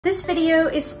This video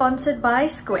is sponsored by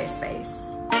Squarespace.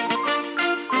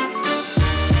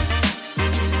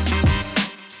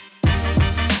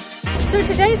 So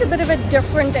today's a bit of a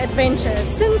different adventure.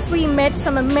 Since we met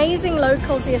some amazing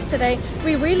locals yesterday,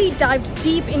 we really dived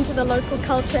deep into the local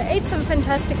culture, ate some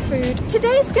fantastic food.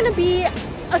 Today's gonna be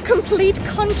a complete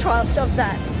contrast of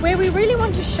that, where we really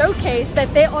want to showcase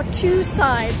that there are two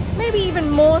sides, maybe even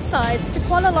more sides to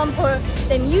Kuala Lumpur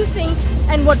than you think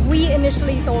and what we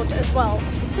initially thought as well.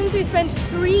 Since we spent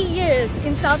 3 years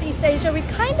in Southeast Asia, we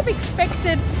kind of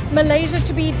expected Malaysia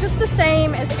to be just the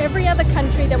same as every other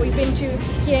country that we've been to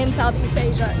here in Southeast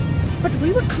Asia. But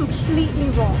we were completely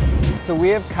wrong. So we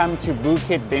have come to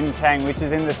Bukit Bintang, which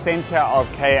is in the center of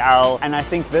KL, and I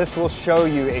think this will show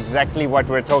you exactly what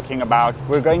we're talking about.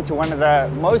 We're going to one of the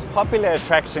most popular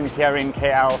attractions here in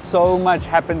KL. So much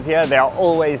happens here, there are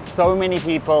always so many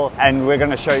people, and we're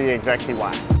going to show you exactly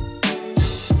why.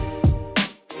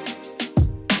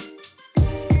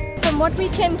 From what we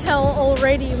can tell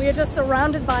already, we are just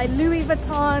surrounded by Louis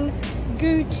Vuitton,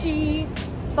 Gucci,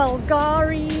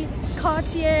 Bulgari,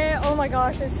 Cartier. Oh my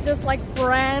gosh, it's just like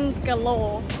brands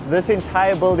galore. This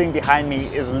entire building behind me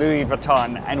is Louis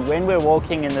Vuitton, and when we're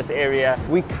walking in this area,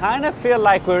 we kind of feel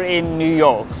like we're in New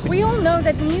York. We all know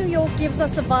that New York gives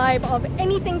us a vibe of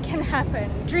anything can happen.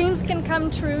 Dreams can come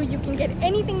true, you can get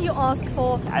anything you ask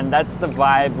for. And that's the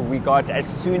vibe we got as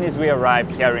soon as we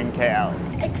arrived here in KL.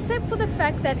 Except for the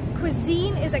fact that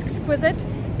cuisine is exquisite,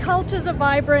 cultures are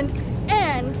vibrant,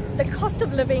 and the cost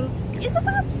of living is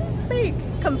about this big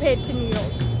compared to New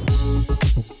York.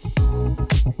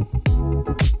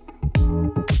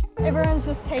 Everyone's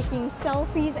just taking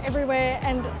selfies everywhere,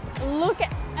 and look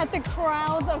at the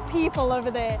crowds of people over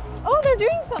there. Oh, they're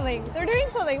doing something. They're doing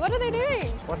something. What are they doing?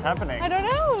 What's happening? I don't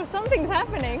know. Something's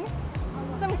happening.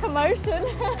 Some commotion.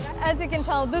 As you can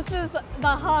tell, this is the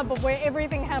hub of where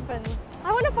everything happens.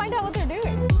 I want to find out what they're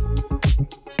doing.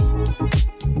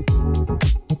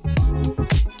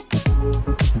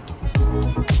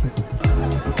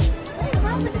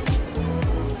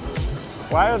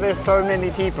 Why are there so many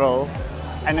people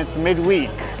and it's midweek?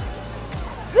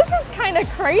 This is kind of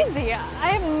crazy.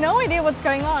 I have no idea what's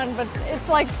going on, but it's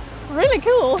like really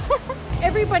cool.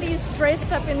 Everybody's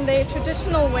dressed up in their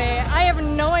traditional wear. I have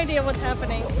no idea what's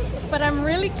happening, but I'm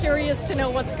really curious to know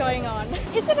what's going on.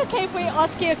 Is it okay if we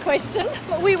ask you a question?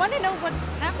 We want to know what's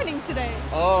happening today.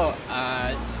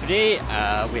 Today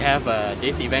we have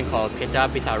this event called Kerja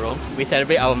Pisarong. We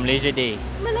celebrate our Malaysia Day.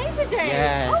 Malaysia Day?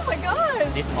 Yes. Oh my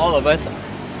gosh! This all of us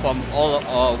from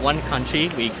all one country,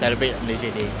 we celebrate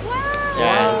Malaysia Day. Wow!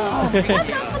 Yes. That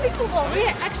sounds really cool. We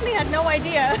actually had no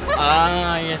idea.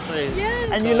 Yes, please.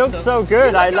 Yes. And you look so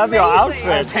good. I love your amazing.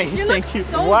 outfit. You look Thank you.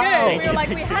 so Wow. good. We were like,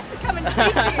 we had to come and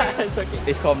speak to you. It's okay.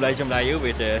 It's called Malaysia Melayu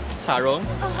with the sarong.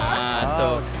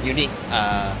 So unique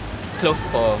clothes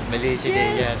for Malaysia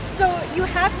Day. Yes. So you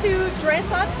have to dress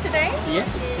up today? Yes.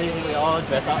 We all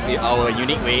dress up with our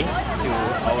unique way to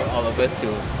all of us to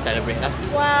celebrate.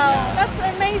 Wow, that's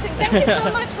amazing. Thank you so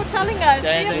much for telling us.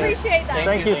 We appreciate that.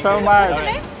 Thank you so much. What's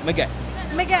your name? Megan.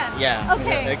 Megan? Yeah.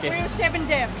 Okay, Okay. we're Shevelle and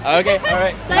Devan. Okay,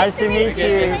 alright. Nice to meet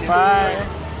you. Thank Bye.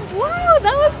 Wow,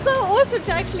 that was so awesome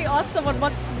to actually ask someone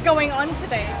what's going on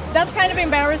today. That's kind of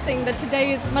embarrassing that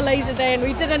today is Malaysia Day and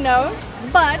we didn't know,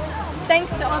 but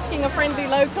thanks to asking a friendly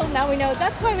local, now we know.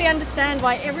 That's why we understand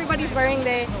why everybody's wearing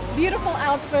their beautiful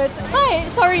outfits. Hi,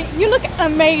 sorry, you look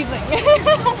amazing.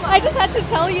 I just had to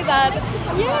tell you that.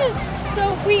 Yes. So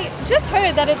we just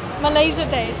heard that it's Malaysia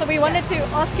Day, so we wanted to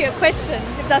ask you a question,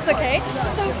 if that's okay.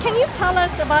 So can you tell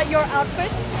us about your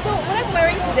outfit? So what I'm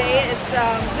wearing today,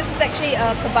 this is actually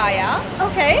a kabaya.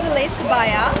 Okay. It's a lace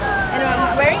kabaya, and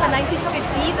I'm wearing a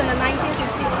 1950s and a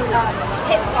 1950s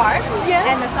headscarf, Yes.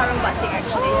 and a sarong batik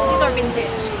actually. These are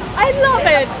vintage. I love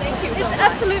it. Thank you so It's much.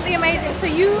 absolutely amazing. So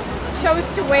you chose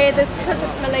to wear this because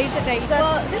it's Malaysia Day.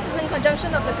 Well, this is in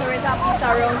conjunction of the Kereta Api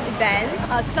Sarong's event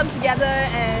to come together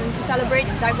and to celebrate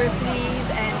diversities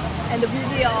and the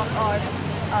beauty of our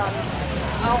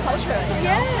culture. You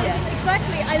know? Yes,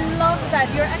 exactly. I love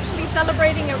that. You're actually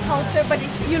celebrating your culture, but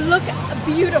you look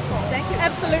beautiful. Thank you.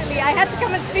 Absolutely. I had to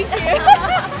come and speak to you.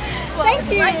 Well, Thank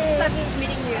it's you. nice pleasant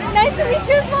meeting you. Nice to meet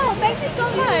you as well. Thank you so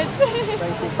much.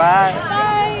 Thank you. Bye.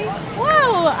 Bye.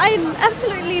 Wow, I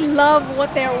absolutely love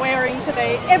what they're wearing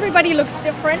today. Everybody looks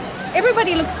different.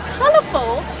 Everybody looks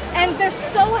colorful, and they're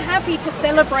so happy to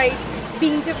celebrate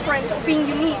being different or being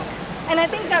unique. And I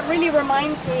think that really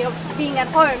reminds me of being at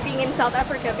home, being in South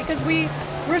Africa, because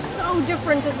we're so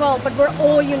different as well, but we're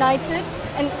all united.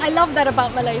 And I love that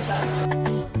about Malaysia.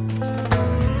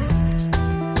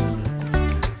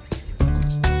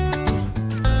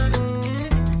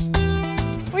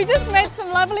 We just met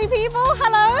some lovely people.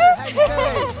 Hello.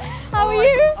 How are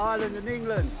you? Ireland and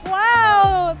England.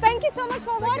 Wow. Thank you so much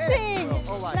for watching.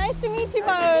 All right. Nice to meet you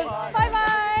both.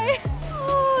 Bye-bye.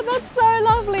 Oh, that's so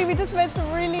lovely. We just met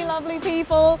some really lovely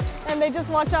people and they just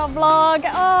watch our vlog.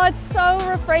 Oh, it's so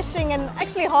refreshing and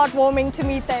actually heartwarming to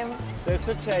meet them. There's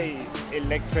such a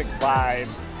electric vibe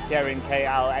here in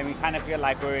KL, and we kind of feel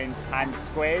like we're in Times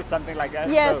Square, something like that.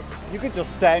 Yes. So you could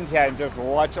just stand here and just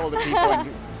watch all the people and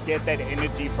get that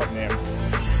energy from them.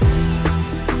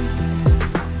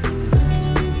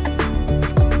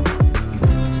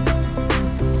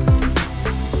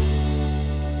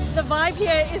 The vibe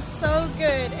here is so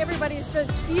good. Everybody is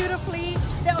dressed beautifully.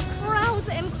 There are crowds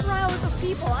and crowds of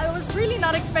people. I was really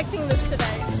not expecting this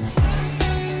today.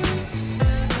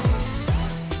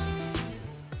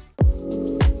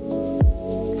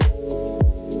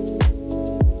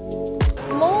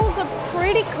 Malls are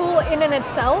pretty cool in and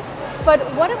itself, but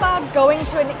what about going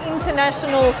to an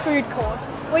international food court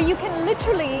where you can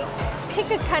literally pick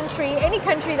a country, any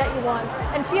country that you want,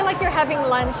 and feel like you're having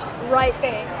lunch right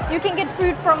there. You can get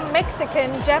food from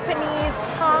Mexican, Japanese,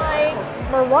 Thai,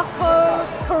 Morocco,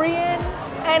 Korean,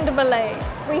 and Malay.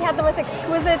 We had the most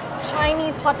exquisite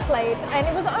Chinese hot plate, and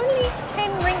it was only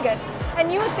 10 ringgit.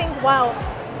 And you would think, wow,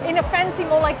 in a fancy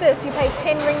mall like this, you pay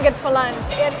 10 ringgit for lunch,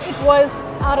 and it was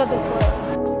out of this world.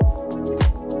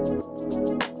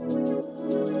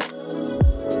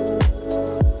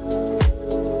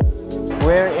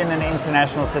 We're in an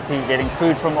international city getting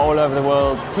food from all over the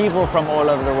world, people from all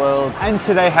over the world, and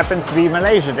today happens to be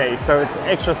Malaysia Day, so it's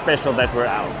extra special that we're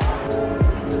out.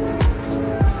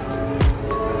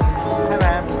 Hi,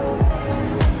 ma'am.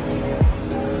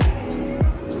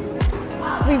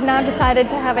 We've now decided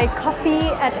to have a coffee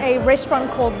at a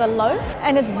restaurant called The Loaf,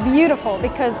 and it's beautiful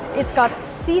because it's got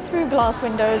see-through glass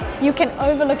windows. You can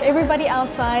overlook everybody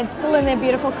outside, still in their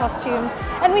beautiful costumes.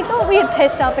 And we thought we'd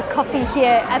test out the coffee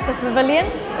here at the pavilion.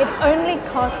 It only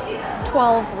cost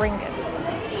 12 ringgit.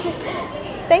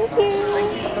 Thank you.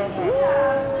 Thank you so much.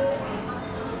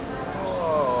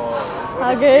 Oh,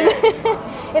 How good.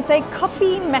 It's a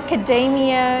coffee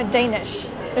macadamia Danish.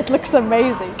 It looks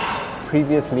amazing.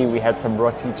 previously we had some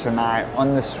roti canai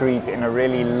on the street in a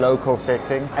really local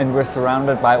setting, and we're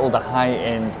surrounded by all the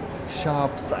high-end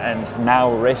shops and now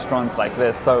restaurants like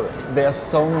this. So there are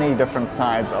so many different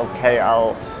sides of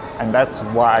KL, and that's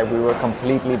why we were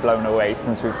completely blown away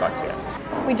since we've got here.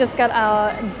 We just got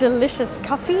our delicious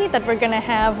coffee that we're gonna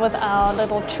have with our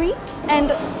little treat.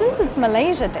 And since it's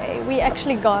Malaysia Day, we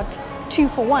actually got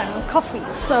 2-for-1 coffee.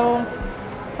 So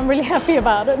I'm really happy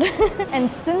about it. And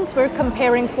since we're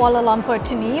comparing Kuala Lumpur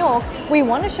to New York, we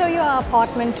want to show you our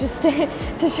apartment to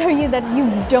show you that you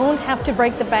don't have to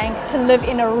break the bank to live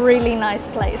in a really nice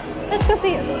place. Let's go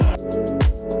see it.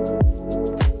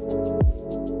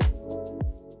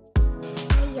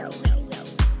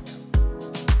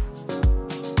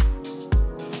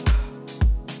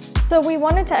 So we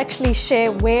wanted to actually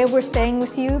share where we're staying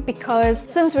with you, because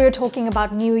since we were talking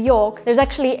about New York, there's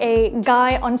actually a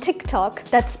guy on TikTok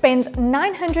that spends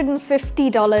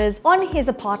 $950 on his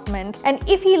apartment, and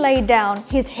if he laid down,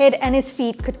 his head and his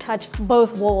feet could touch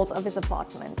both walls of his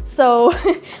apartment. So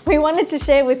we wanted to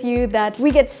share with you that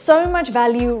we get so much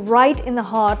value right in the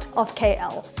heart of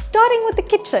KL. Starting with the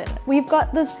kitchen, we've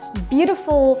got this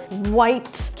beautiful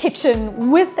white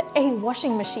kitchen with a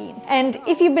washing machine. And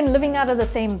if you've been living out of the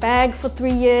same bag for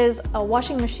 3 years, a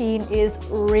washing machine is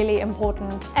really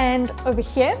important. And over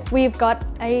here, we've got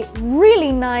a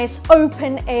really nice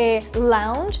open air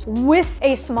lounge with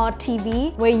a smart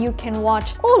TV where you can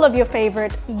watch all of your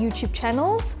favorite YouTube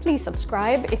channels. Please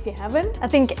subscribe if you haven't. I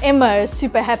think Emma is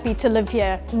super happy to live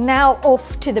here. Now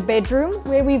off to the bedroom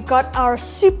where we've got our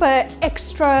super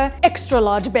extra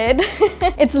large bed.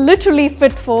 It's literally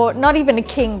fit for not even a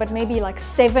king, but maybe like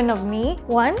 7 of me.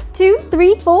 1, 2,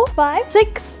 3, 4, 5,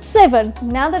 6, 7.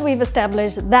 Now that we've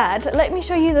established that, let me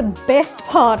show you the best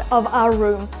part of our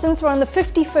room. Since we're on the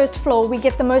 51st floor, we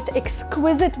get the most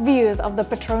exquisite views of the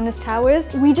Petronas Towers.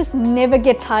 We just never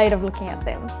get tired of looking at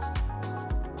them.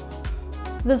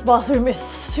 This bathroom is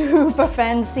super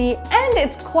fancy and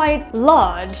it's quite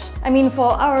large. I mean, for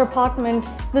our apartment,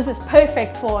 this is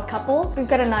perfect for a couple. We've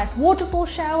got a nice waterfall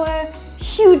shower,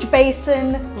 huge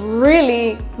basin,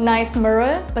 really nice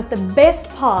mirror. But the best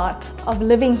part of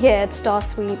living here at Star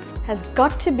Suites has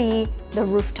got to be the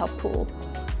rooftop pool.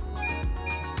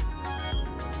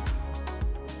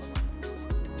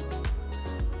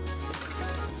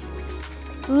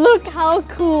 Look how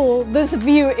cool this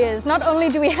view is. Not only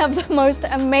do we have the most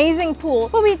amazing pool,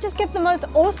 but we just get the most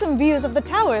awesome views of the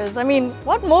towers. I mean,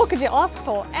 what more could you ask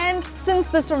for? And since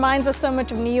this reminds us so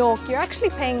much of New York, you're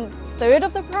actually paying 1/3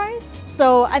 of the price.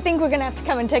 So I think we're gonna have to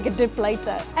come and take a dip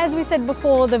later. As we said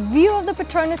before, the view of the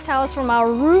Petronas Towers from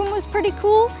our room was pretty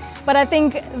cool, but I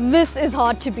think this is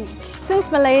hard to beat.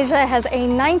 Since Malaysia has a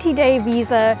 90-day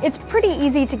visa, it's pretty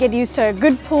easy to get used to a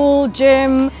good pool,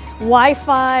 gym,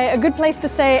 Wi-Fi, a good place to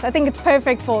stay. I think it's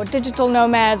perfect for digital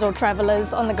nomads or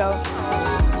travelers on the go.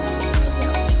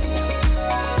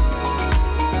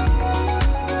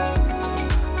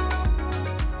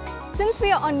 Since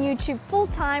we are on YouTube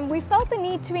full-time, we felt the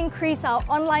need to increase our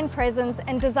online presence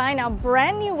and design our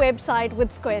brand new website with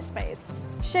Squarespace.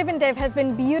 Shevelle and Devan has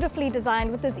been beautifully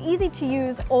designed with this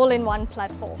easy-to-use, all-in-one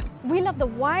platform. We love the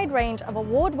wide range of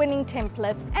award-winning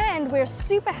templates, and we're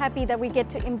super happy that we get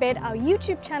to embed our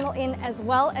YouTube channel in as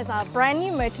well as our brand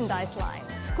new merchandise line.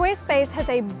 Squarespace has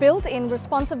a built-in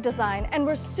responsive design, and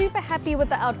we're super happy with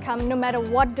the outcome no matter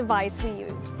what device we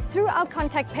use. Through our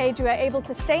contact page, we are able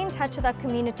to stay in touch with our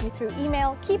community through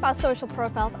email, keep our social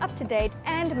profiles up to date,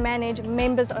 and manage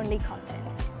members-only content.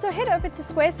 So head over to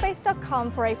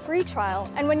squarespace.com for a free trial,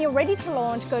 and when you're ready to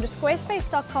launch, go to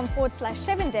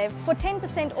squarespace.com/Shevelle and Devan for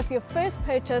 10% off your first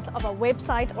purchase of a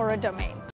website or a domain.